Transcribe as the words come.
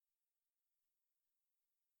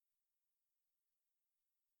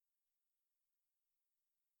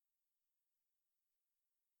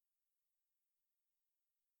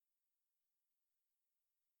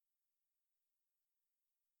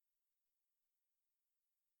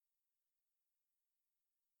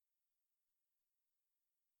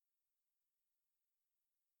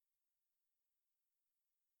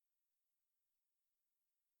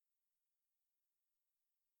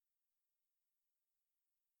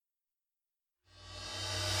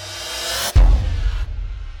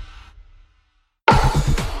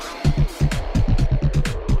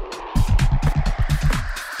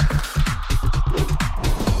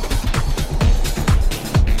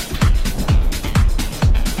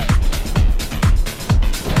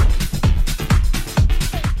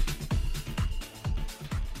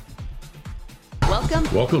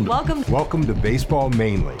Welcome to Baseball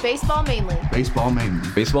Mainly. Baseball Mainly. Baseball Mainly.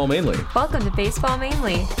 Baseball Mainly. Welcome to Baseball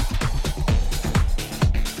Mainly.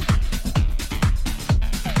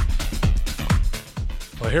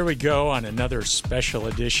 Well, here we go on another special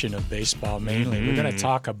edition of Baseball Mainly. We're going to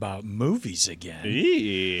talk about movies again.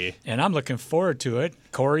 Eee. And I'm looking forward to it.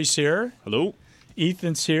 Corey's here. Hello.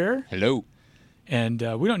 Ethan's here. Hello. And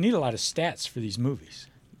we don't need a lot of stats for these movies.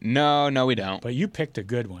 No, we don't. But you picked a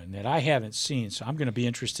good one that I haven't seen, so I'm going to be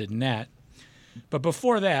interested in that. But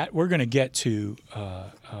before that, we're going to get to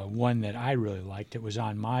one that I really liked. It was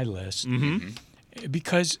on my list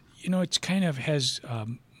because, you know, it's kind of has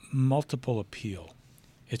multiple appeal.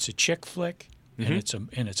 It's a chick flick, and it's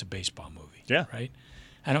a baseball movie. Yeah. Right?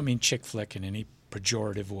 I don't mean chick flick in any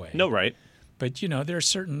pejorative way. No, right. But, you know, there are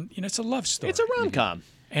certain, you know, it's a love story. It's a rom-com.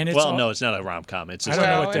 And it's no, it's not a rom-com. It's just I don't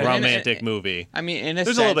know a what that is. romantic movie. I mean, in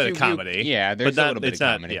there's a little bit of comedy. Yeah, there's but a little bit of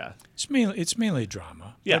comedy. Yeah. It's mainly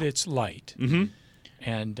drama, Yeah. but it's light. Mm-hmm.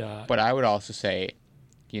 And But I would also say,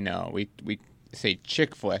 you know, we say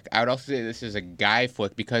chick flick. I would also say this is a guy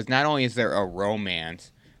flick because not only is there a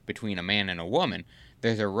romance between a man and a woman,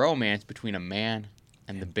 there's a romance between a man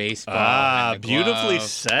and the baseball. And the beautifully glove.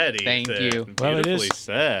 said, Ethan. Thank you. Well, it Beautifully is.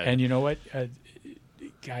 said. And you know what?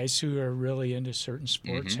 Guys who are really into certain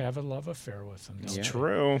sports have a love affair with them. It's don't they?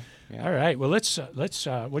 true. Yeah. All right. Well, let's.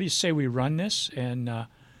 What do you say we run this and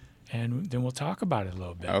then we'll talk about it a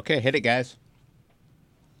little bit. Okay, hit it, guys.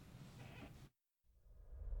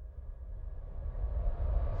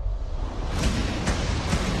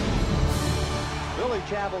 Billy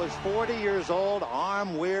Chappell is 40 years old,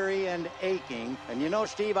 arm weary and aching. And you know,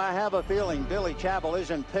 Steve, I have a feeling Billy Chappell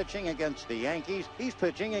isn't pitching against the Yankees. He's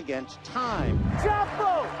pitching against time.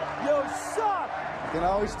 Chappell, you suck! You can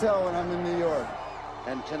always tell when I'm in New York.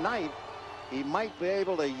 And tonight, he might be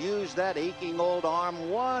able to use that aching old arm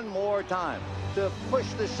one more time to push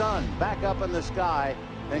the sun back up in the sky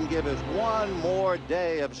and give us one more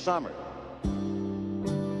day of summer.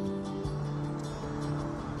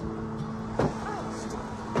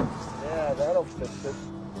 Yeah, that'll fix it.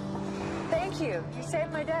 Thank you. You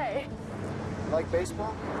saved my day. You like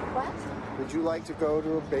baseball? What? Would you like to go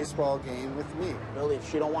to a baseball game with me? Billy, if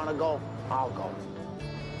she don't want to go, I'll go.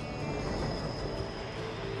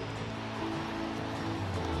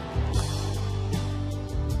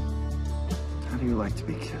 How do you like to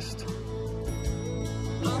be kissed?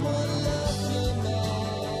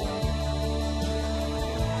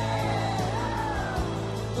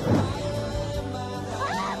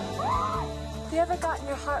 Have you ever gotten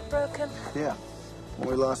your heart broken? Yeah. When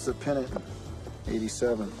we lost the pennant in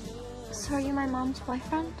 87. So are you my mom's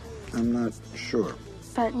boyfriend? I'm not sure.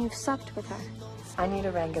 But you've slept with her. I need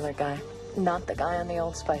a regular guy, not the guy on the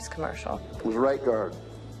Old Spice commercial. Who's right guard?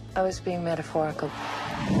 I was being metaphorical.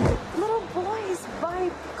 Little boys buy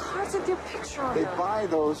cards with your picture on They them. buy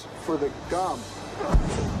those for the gum.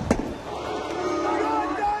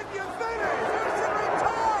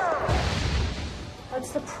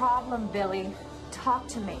 What's the problem, Billy? Talk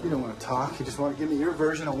to me. You don't want to talk. You just want to give me your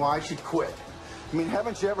version of why she'd quit. I mean,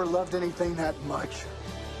 haven't you ever loved anything that much?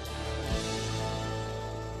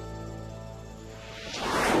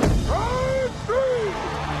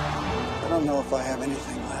 I don't know if I have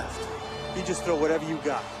anything left. You just throw whatever you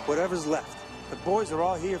got, whatever's left. The boys are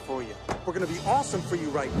all here for you. We're going to be awesome for you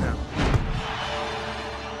right now.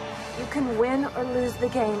 You can win or lose the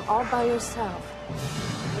game all by yourself.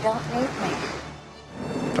 You don't need me.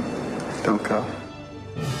 Don't go.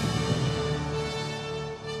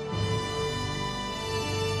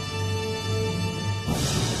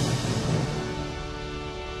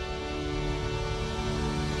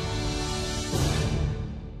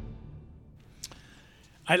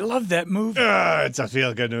 I love that movie. It's a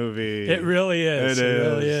feel-good movie. It really is. It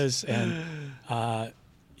really is. is. And,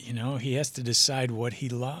 you know, he has to decide what he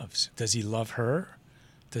loves. Does he love her?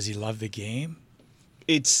 Does he love the game?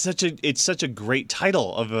 It's such a great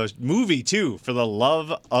title of a movie too, for the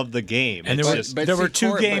love of the game. And It's there were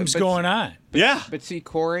two games going on. Yeah. But see,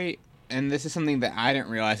 Corey, and this is something that I didn't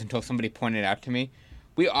realize until somebody pointed it out to me,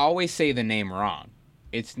 we always say the name wrong.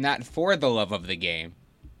 It's not for the love of the game.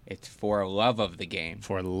 It's for love of the game.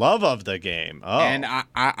 For love of the game. Oh. And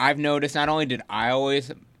I've noticed not only did I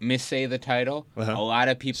always missay the title, a lot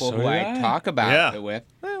of people So who did I I. talk about Yeah. it with.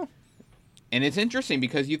 Well, and it's interesting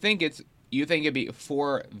because you think it'd be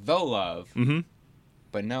for the love,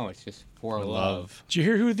 but no, it's just for love. Did you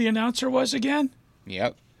hear who the announcer was again?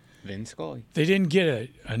 Yep, Vin Scully. They didn't get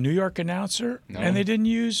a New York announcer, No. and they didn't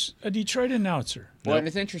use a Detroit announcer. Well, and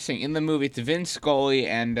it's interesting. In the movie, it's Vin Scully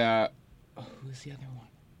and who's the other one?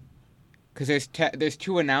 because there's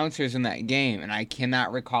two announcers in that game, and I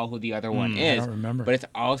cannot recall who the other one I is. don't remember. But it's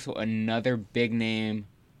also another big name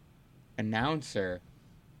announcer.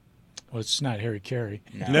 Well, it's not Harry Carey.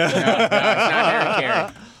 No, it's not Harry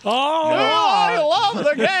Carey. Oh, I love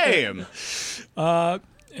the game.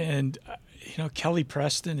 and Kelly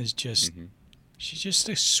Preston is just she's just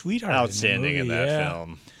a sweetheart. Outstanding in that yeah.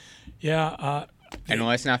 film. Yeah. And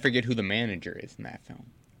let's not forget who the manager is in that film.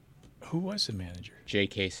 Who was the manager?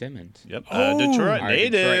 J.K. Simmons. Yep. Oh, Detroit our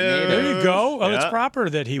native. Detroit native. There you go. Well, it's Yeah. proper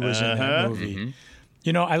that he was in that movie.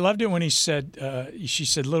 Mm-hmm. I loved it when he said, she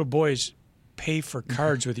said, little boys pay for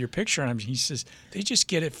cards with your picture on them. He says, they just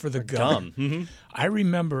get it for the gum. Mm-hmm. I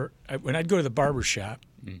remember when I'd go to the barber shop,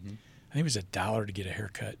 I think it was $1 to get a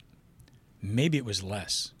haircut. Maybe it was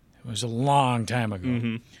less. It was a long time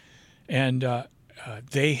ago. And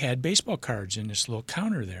they had baseball cards in this little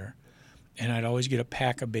counter there. And I'd always get a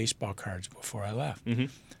pack of baseball cards before I left.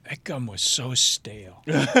 That gum was so stale.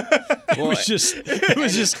 It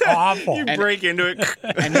was just awful. You break into it.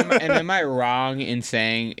 And am I wrong in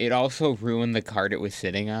saying it also ruined the card it was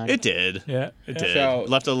sitting on? It did. Yeah. It did. So-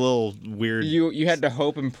 Left a little weird. You had to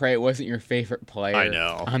hope and pray it wasn't your favorite player. I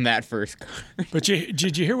know. On that first card. But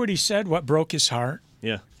did you hear what he said? What broke his heart?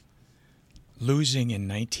 Yeah. Losing in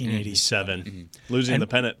 1987. 7. Losing And the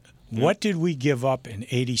pennant. What did we give up in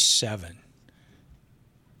 87?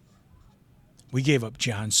 We gave up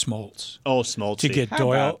John Smoltz Oh, Smoltzy. to get How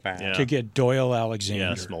Doyle about that? to get Doyle Yeah,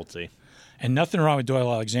 Alexander. Smoltzy. And nothing wrong with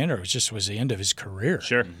Doyle Alexander. It was the end of his career.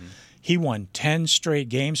 Sure. He won 10 straight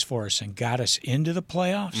games for us and got us into the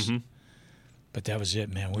playoffs. But that was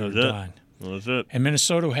it, man. We were That was it. done. That was it. And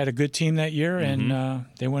Minnesota had a good team that year, and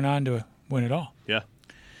they went on to win it all. Yeah.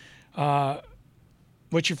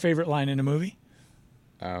 What's your favorite line in the movie?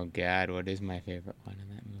 Oh, God, what is my favorite line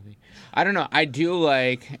in that movie? I don't know. I do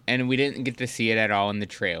like, and we didn't get to see it at all in the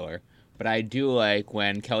trailer, but I do like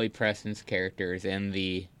when Kelly Preston's character is in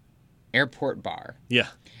the airport bar, Yeah.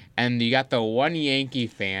 and you got the one Yankee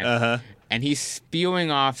fan, and he's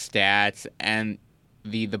spewing off stats, and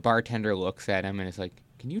the bartender looks at him and is like,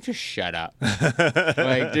 can you just shut up?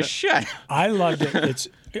 Like, just shut up. I loved it. It's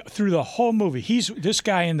through the whole movie. He's this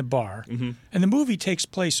guy in the bar, and the movie takes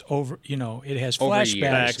place over. It has Over flashbacks,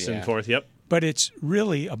 years. Backs Yeah. and forth. Yep. but it's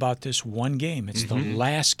really about this one game. It's the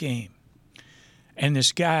last game, and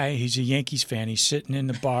this guy, he's a Yankees fan. He's sitting in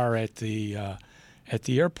the bar at the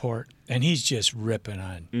airport, and he's just ripping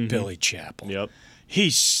on Billy Chappell. Yep.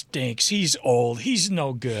 He stinks. He's old. He's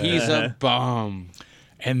no good. He's a bum.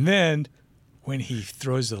 And then when he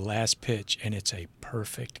throws the last pitch and it's a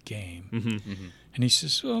perfect game, and he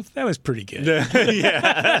says, "Well, that was pretty good."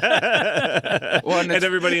 Well, and And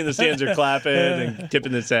everybody in the stands are clapping and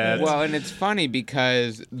tipping their hats. Well, and it's funny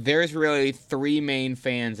because there's really three main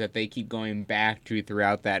fans that they keep going back to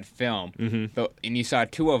throughout that film. And you saw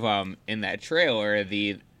two of them in that trailer. I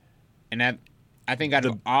think out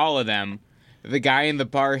of all of them, the guy in the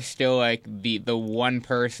bar is still like the one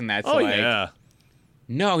person that's oh, like, yeah.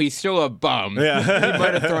 no, he's still a bum. Yeah. He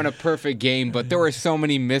might have thrown a perfect game, but there were so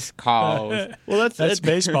many missed calls. Well, That's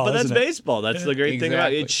baseball, But that's isn't it? baseball. That's the great thing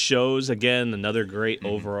about it. Exactly. It shows, again, another great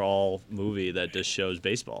overall movie that just shows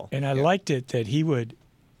baseball. And I liked it that he would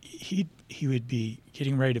be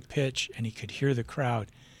getting ready to pitch, and he could hear the crowd,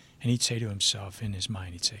 and he'd say to himself in his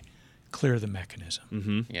mind, he'd say, "Clear the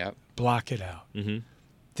mechanism, Yep. block it out."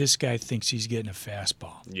 This guy thinks he's getting a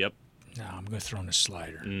fastball. Yep. No, I'm going to throw in a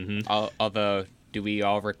slider. Although, do we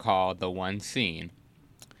all recall the one scene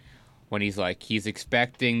when he's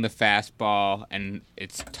expecting the fastball and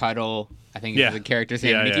it's Tuttle, I think Yeah. is the character's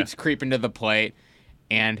name, Yeah, and he yeah. keeps creeping to the plate.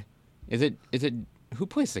 And is it who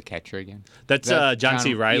plays the catcher again? That's John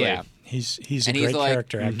C. Reilly. Yeah. He's a And he's great like-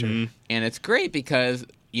 character actor. And it's great because,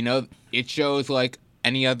 it shows like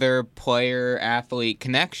any other player athlete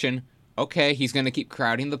connection. Okay, he's going to keep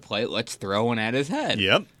crowding the plate. Let's throw one at his head.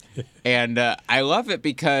 Yep. And I love it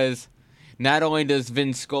because not only does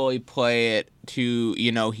Vin Scully play it to,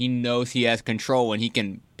 he knows he has control when he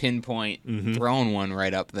can pinpoint throwing one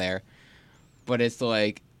right up there, but it's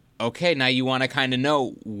like, okay, now you want to kind of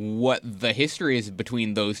know what the history is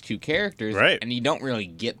between those two characters. Right. And you don't really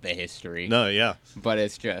get the history. No, yeah. But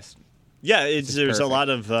it's just, Yeah, there's a perfect. lot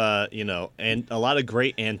of and a lot of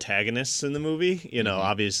great antagonists in the movie.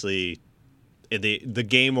 Obviously, the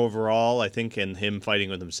game overall, I think, and him fighting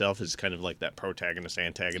with himself is kind of like that protagonist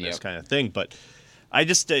antagonist Yep. kind of thing. But I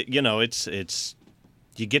just it's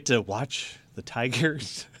you get to watch the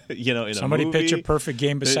Tigers. In Somebody a movie. pitch a perfect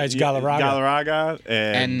game besides Yeah, Galarraga. Galarraga,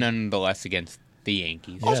 and nonetheless against the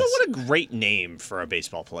Yankees. also Yes. what a great name for a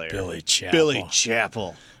baseball player, Billy Chappell. Billy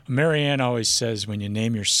Chappell. Marianne always says when you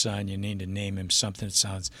name your son, you need to name him something that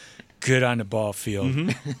sounds good on the ball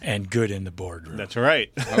field and good in the boardroom. That's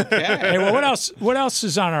right. Okay. Hey, well, what else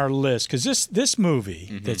is on our list? Because this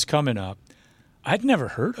movie that's coming up, I'd never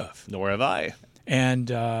heard of, Nor have I. and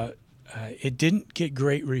it didn't get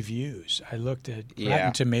great reviews. I looked at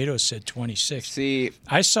Rotten Tomatoes said 26. See,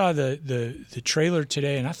 I saw the trailer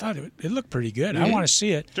today, and I thought it looked pretty good. I want to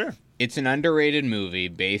see it. Sure. it's an underrated movie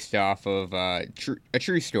based off of a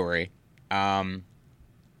true story.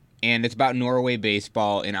 And it's about Norway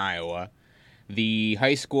baseball in Iowa. The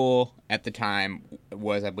high school at the time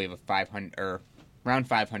was, I believe, around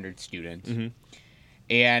 500 students. Mm-hmm.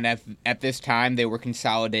 And at this time, they were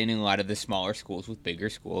consolidating a lot of the smaller schools with bigger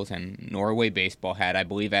schools. And Norway baseball had, I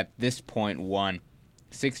believe, at this point, won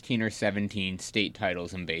 16 or 17 state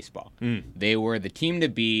titles in baseball. They were the team to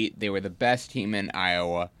beat. They were the best team in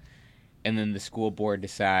Iowa. And then the school board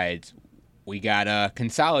decides, we got to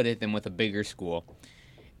consolidate them with a bigger school.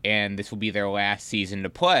 And this will be their last season to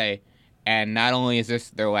play. And not only is this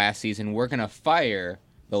their last season, we're going to fire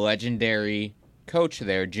the legendary coach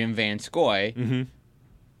there, Jim Van Scoy. Mm-hmm.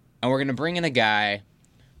 And we're going to bring in a guy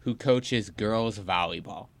who coaches girls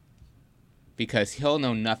volleyball. Because he'll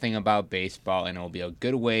know nothing about baseball, and it'll be a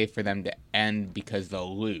good way for them to end because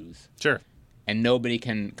they'll lose. Sure. And nobody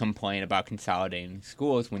can complain about consolidating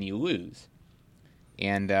schools when you lose.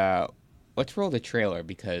 And let's roll the trailer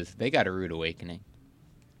because they got a rude awakening.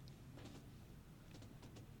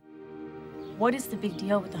 What is the big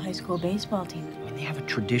deal with the high school baseball team? I mean, they have a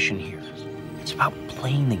tradition here. It's about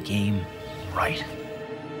playing the game right.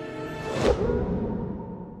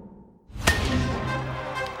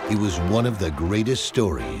 It was one of the greatest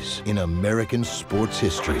stories in American sports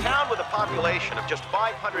history. A town with a population of just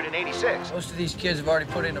 586. Most of these kids have already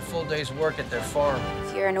put in a full day's work at their farm.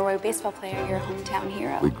 If you're a Norway baseball player, you're a hometown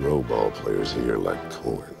hero. We grow ball players here like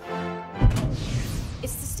corn.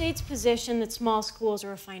 It's the state's position that small schools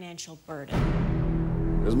are a financial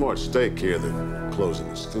burden. There's more at stake here than closing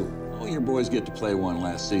the school. All your boys get to play one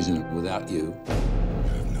last season without you. You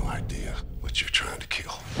have no idea what you're trying to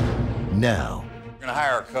kill. Now, we're going to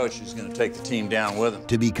hire a coach who's going to take the team down with him.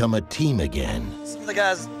 to become a team again, Some of the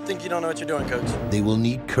guys think you don't know what you're doing, Coach. they will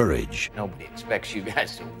need courage, Nobody expects you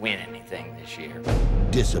guys to win anything this year.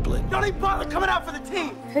 discipline, Don't even bother coming out for the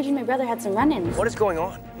team! I heard you and my brother had some run-ins. What is going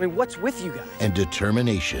on? I mean, what's with you guys? and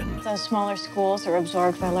determination. Those smaller schools are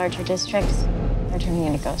absorbed by larger districts. They're turning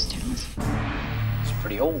into ghost towns. It's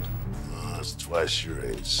pretty old. Oh, it's twice your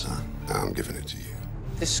age, son. Now I'm giving it to you.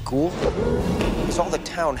 This school is all the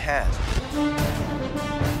town has.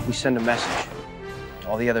 We send a message to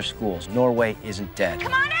all the other schools. Norway isn't dead.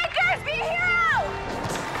 Come on, Acres, be a hero!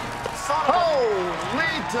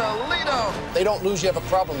 Holy Toledo! They don't lose, you have a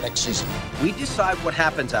problem next season. We decide what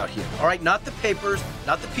happens out here, all right? Not the papers,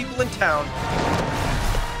 not the people in town.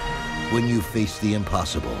 When you face the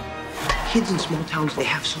impossible, Kids in small towns, they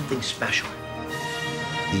have something special.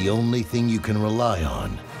 the only thing you can rely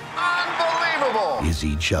on Unbelievable! is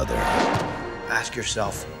each other. Ask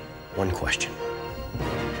yourself one question.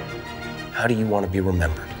 How do you want to be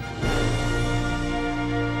remembered?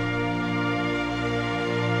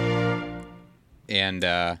 And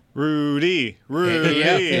Rudy.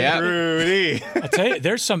 Yeah. Rudy. I tell you,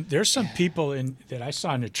 there's some people that I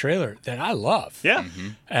saw in the trailer that I love. Yeah.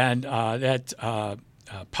 And that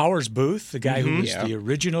Powers Booth, the guy who was Yeah. the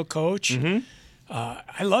original coach.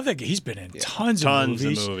 I love that guy. He's been in tons of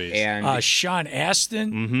movies. And Sean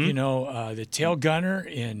Astin, you know, the tail gunner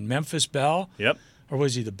in Memphis Belle. Yep. Or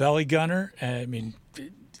was he the belly gunner? I mean,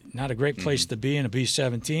 not a great place to be in a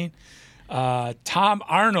B-17. Tom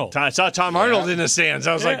Arnold. I saw Tom Arnold in the stands.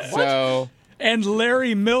 I was like, what? so And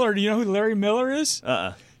Larry Miller. Do you know who Larry Miller is?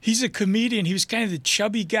 He's a comedian. He was kind of the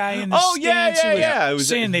chubby guy in the stands. It was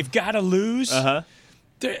saying they've got to lose. Uh-huh.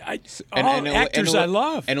 Actors I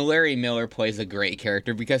love. And Larry Miller plays a great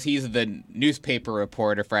character because he's the newspaper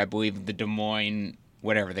reporter for, I believe, the Des Moines,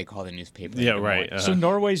 whatever they call the newspaper. Yeah, Des Moines. right. So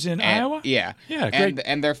Norway's in Iowa? Yeah. Yeah, great.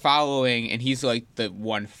 And they're following, and he's like the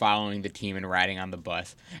one following the team and riding on the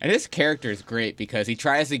bus. And his character is great because he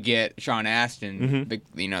tries to get Sean Astin,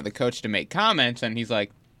 the coach, to make comments, and he's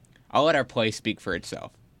like, I'll let our play speak for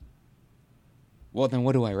itself. Well, then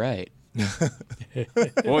what do I write?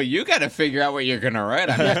 Well, you got to figure out what you're going to write.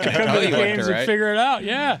 I'm not going to tell you what games to write. and figure it out,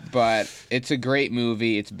 yeah. But it's a great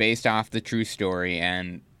movie. It's based off the true story,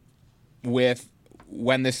 and when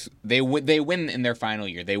they win in their final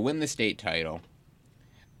year, they win the state title,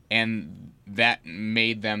 and that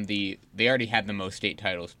made them they already had the most state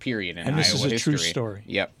titles, period, in Iowa this is a history. true story.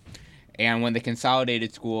 Yep. And when the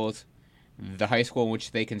consolidated schools, the high school in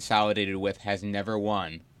which they consolidated with has never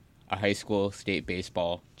won a high school state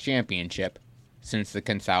baseball championship since the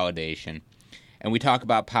consolidation. And we talk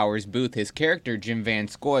about Powers Booth. His character, Jim Van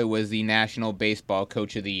Scoy, was the National Baseball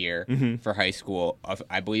Coach of the Year for high school,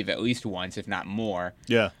 I believe at least once, if not more.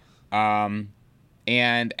 Yeah.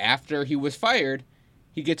 And after he was fired,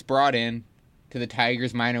 he gets brought in to the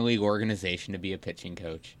Tigers minor league organization to be a pitching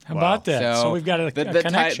coach. How about that? So we've got a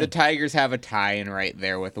connection. The Tigers have a tie-in right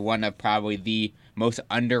there with one of probably the most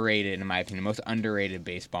underrated, in my opinion, most underrated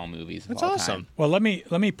baseball movies of all time. Well, let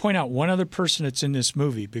me point out one other person that's in this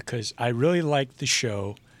movie because I really like the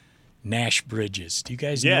show Nash Bridges. Do you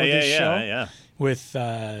guys know this show? Yeah. With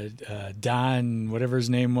Don, whatever his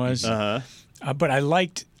name was. But I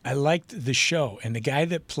liked the show, and the guy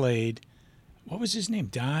that played, what was his name?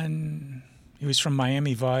 Don. He was from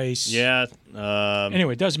Miami Vice. Yeah.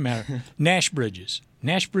 Anyway, it doesn't matter. Nash Bridges.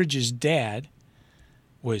 Nash Bridges' dad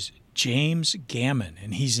was James Gammon,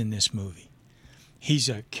 and he's in this movie. He's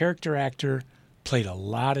a character actor, played a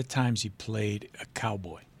lot of times. He played a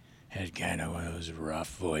cowboy. Had kind of one of those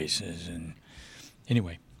rough voices. And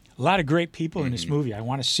anyway, a lot of great people in this movie. I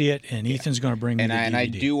want to see it, and Ethan's going to bring me the DVD. And I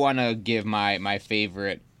do want to give my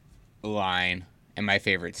favorite line and my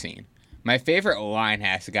favorite scene. My favorite line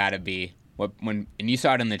has got to be, and you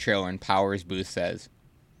saw it in the trailer, and Powers Booth says,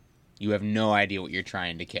 "You have no idea what you're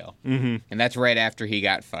trying to kill." And that's right after he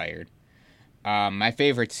got fired. My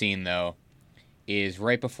favorite scene, though, is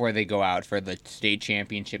right before they go out for the state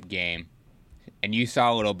championship game. And you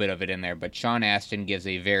saw a little bit of it in there, but Sean Astin gives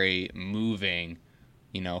a very moving,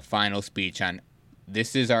 final speech on,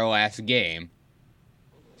 this is our last game.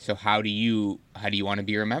 So how do you want to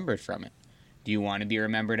be remembered from it? Do you want to be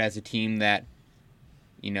remembered as a team that,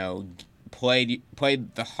 played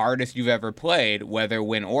the hardest you've ever played, whether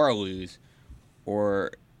win or lose,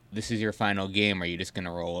 or this is your final game? Are you just going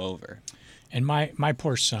to roll over? And my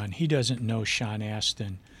poor son, he doesn't know Sean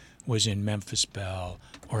Astin was in Memphis Belle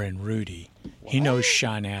or in Rudy. What? He knows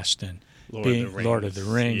Sean Astin being Lord of the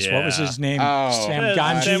Rings. Yeah. What was his name? Oh, Sam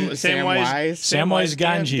Ganji. Samwise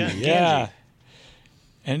Ganji. Yeah.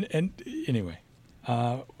 And anyway,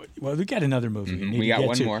 well, we got another movie. We got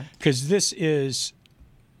one more. Because this is,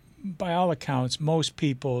 by all accounts, most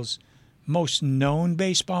people's most known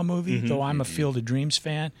baseball movie, though I'm a Field of Dreams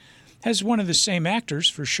fan, has one of the same actors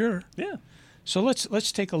for sure. Yeah. So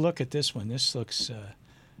let's take a look at this one. This looks,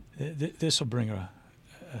 this will bring a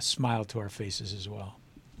smile to our faces as well.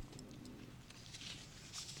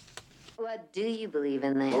 What do you believe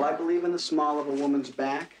in then? Well, I believe in the small of a woman's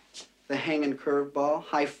back, the hanging curveball,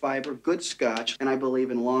 high fiber, good scotch, and I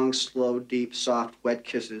believe in long, slow, deep, soft, wet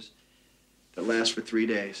kisses that last for 3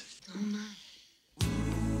 days. Oh, my.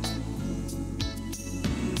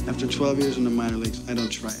 After 12 years in the minor leagues, I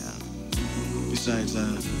don't try out. Besides,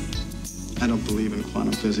 I don't believe in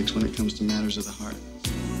quantum physics when it comes to matters of the heart.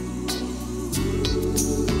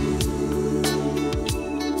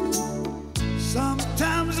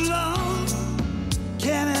 Sometimes alone,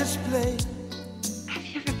 can't explain. Have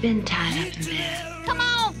you ever been tied up in bed? Come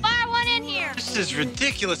on, fire one in here. This is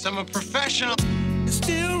ridiculous. I'm a professional. It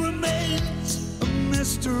still remains a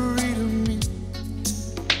mystery to me.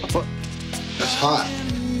 What? That's hot.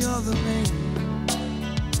 Any other name.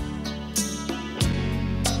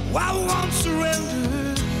 Why one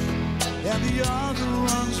surrenders and the other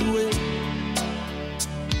runs away.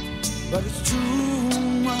 But it's true.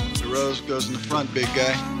 The rose goes in the front, big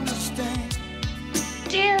guy.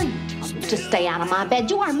 Dare you to stay out of my bed?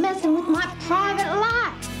 You are messing with my private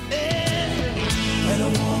life. When a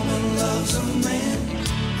woman loves a man,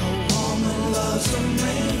 a woman loves a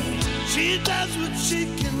man. She does what she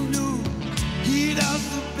can do. He does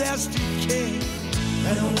the best he can.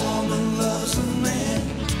 When a woman loves a man,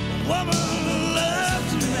 a woman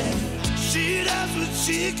loves a man. She does what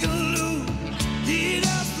she can do. He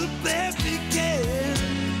does the best he can.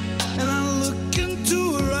 And I look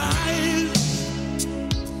into her eyes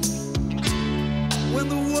when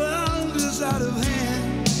the world is out of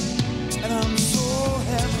hand. And I'm so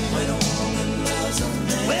happy when a woman loves a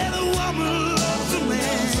man. When a woman loves a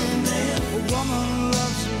man. A woman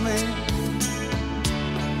loves a man.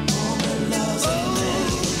 A woman loves a man.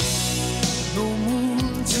 No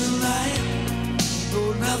moon tonight, no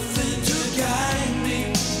nothing to guide me.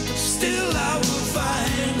 Still I will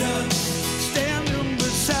find her.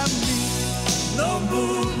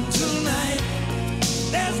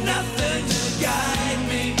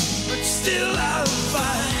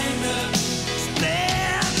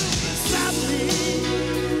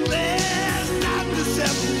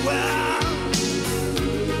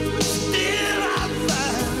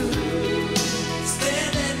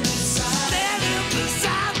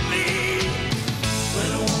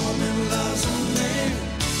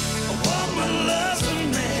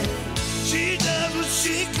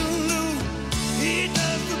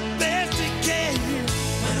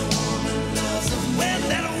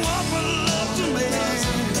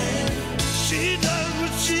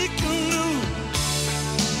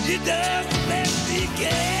 does the best he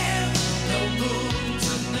can. No moon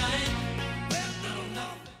tonight.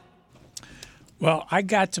 Well, I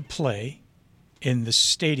got to play in the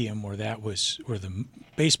stadium where the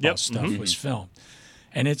baseball stuff was filmed,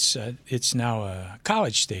 and it's now a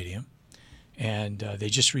college stadium, and they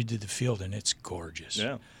just redid the field, and it's gorgeous.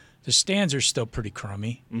 Yeah. The stands are still pretty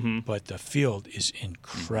crummy, but the field is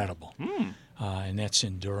incredible, and that's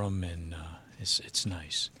in Durham, and it's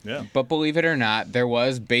nice. Yeah. But believe it or not, there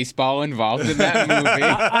was baseball involved in that movie.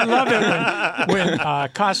 I love it when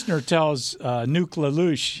Costner tells Nuke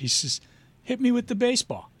LaLoosh, he says, "Hit me with the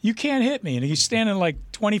baseball. You can't hit me," and he's standing like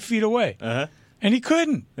 20 feet away, and he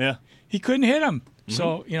couldn't. Yeah. He couldn't hit him.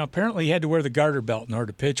 So apparently he had to wear the garter belt in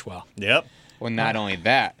order to pitch well. Yep. Well, not only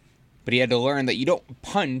that, but he had to learn that you don't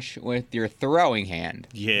punch with your throwing hand.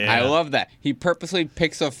 Yeah. I love that. He purposely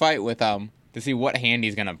picks a fight with him to see what hand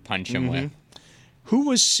he's going to punch him with. Who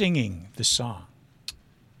was singing the song?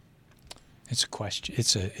 It's a question.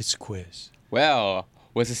 It's a quiz. Well,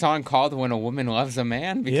 was the song called When a Woman Loves a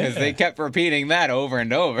Man? Because they kept repeating that over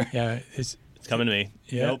and over. Yeah. It's coming to me.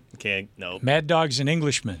 Yeah. Nope. Can't. Nope. Mad Dog's an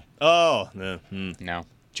Englishman. Oh. No. No.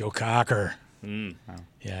 Joe Cocker. Oh.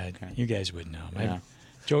 Yeah, you guys would know. Yeah.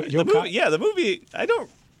 The movie. I don't.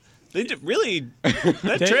 They did really.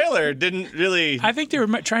 That trailer didn't really. I think they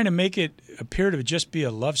were trying to make it appear to just be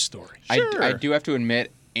a love story. Sure. I do have to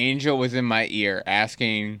admit, Angel was in my ear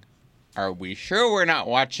asking, "Are we sure we're not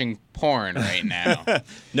watching porn right now?"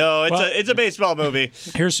 No, it's a baseball movie.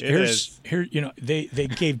 Here. They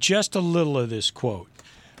gave just a little of this quote,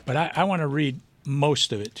 but I want to read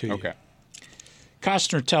most of it to you. Okay.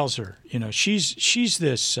 Costner tells her, she's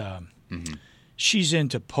this. She's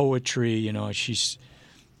into poetry.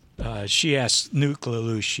 She asks Nuke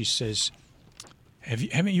LaLoosh. She says,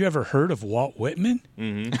 "Haven't you ever heard of Walt Whitman?"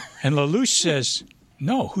 And LaLoosh says,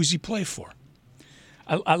 "No. Who's he play for?"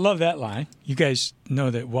 I love that line. You guys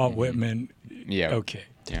know that Walt Whitman. Yeah. Okay.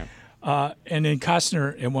 Yeah. And then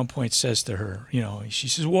Costner at one point says to her, she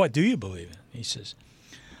says, "What do you believe in?" He says,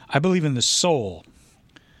 "I believe in the soul,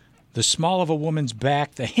 the small of a woman's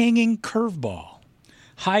back, the hanging curveball,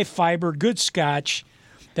 high fiber, good scotch,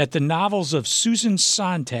 that the novels of Susan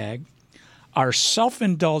Sontag are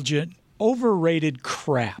self-indulgent, overrated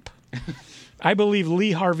crap. I believe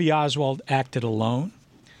Lee Harvey Oswald acted alone.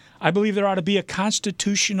 I believe there ought to be a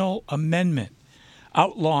constitutional amendment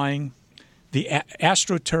outlawing the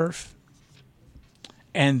AstroTurf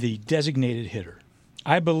and the designated hitter.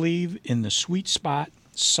 I believe in the sweet spot,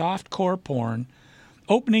 soft core porn,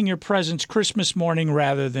 opening your presents Christmas morning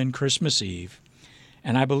rather than Christmas Eve.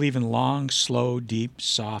 And I believe in long, slow, deep,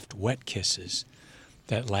 soft, wet kisses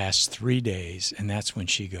that last 3 days." And that's when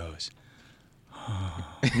she goes, "Oh."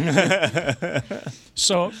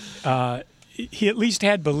 So he at least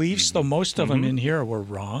had beliefs, though most of them in here were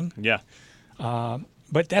wrong. Yeah.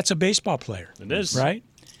 But that's a baseball player. It is. Right?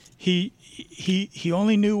 He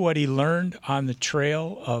only knew what he learned on the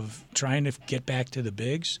trail of trying to get back to the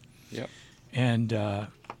bigs. Yep. And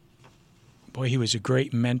boy, he was a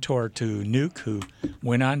great mentor to Nuke, who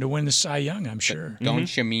went on to win the Cy Young, I'm sure.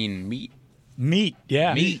 Don't you mean Meat? Meat,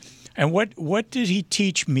 yeah. Meat. And what did he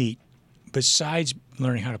teach Meat besides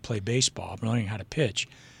learning how to play baseball, learning how to pitch?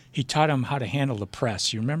 He taught him how to handle the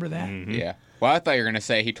press. You remember that? Yeah. Well, I thought you were going to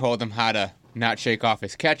say he told him how to not shake off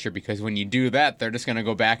his catcher, because when you do that, they're just going to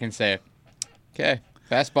go back and say, "Okay,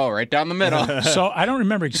 fastball right down the middle." So I don't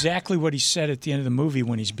remember exactly what he said at the end of the movie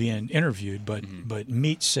when he's being interviewed, but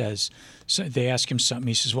Meat says, so they ask him something.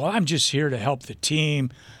 He says, "Well, I'm just here to help the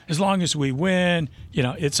team. As long as we win,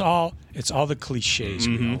 it's all the cliches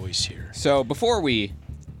we always hear." So before we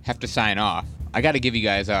have to sign off, I got to give you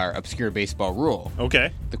guys our obscure baseball rule.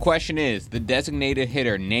 Okay. The question is, the designated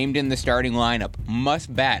hitter named in the starting lineup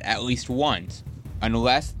must bat at least once,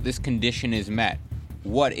 unless this condition is met.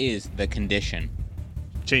 What is the condition?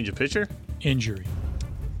 Change of pitcher? Injury.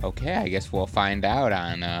 Okay, I guess we'll find out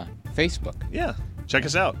on Facebook. Yeah. Check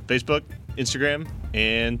us out. Facebook, Instagram,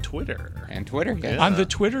 and Twitter. Yeah. On the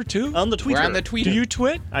Twitter, too? On the Twitter. We're on the Twitter. Do you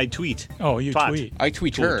twit? I tweet. Oh, you tweet. I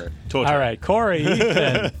tweet her. All right, Corey,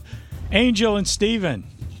 Ethan, Angel, and Steven.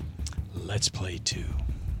 Let's play 2.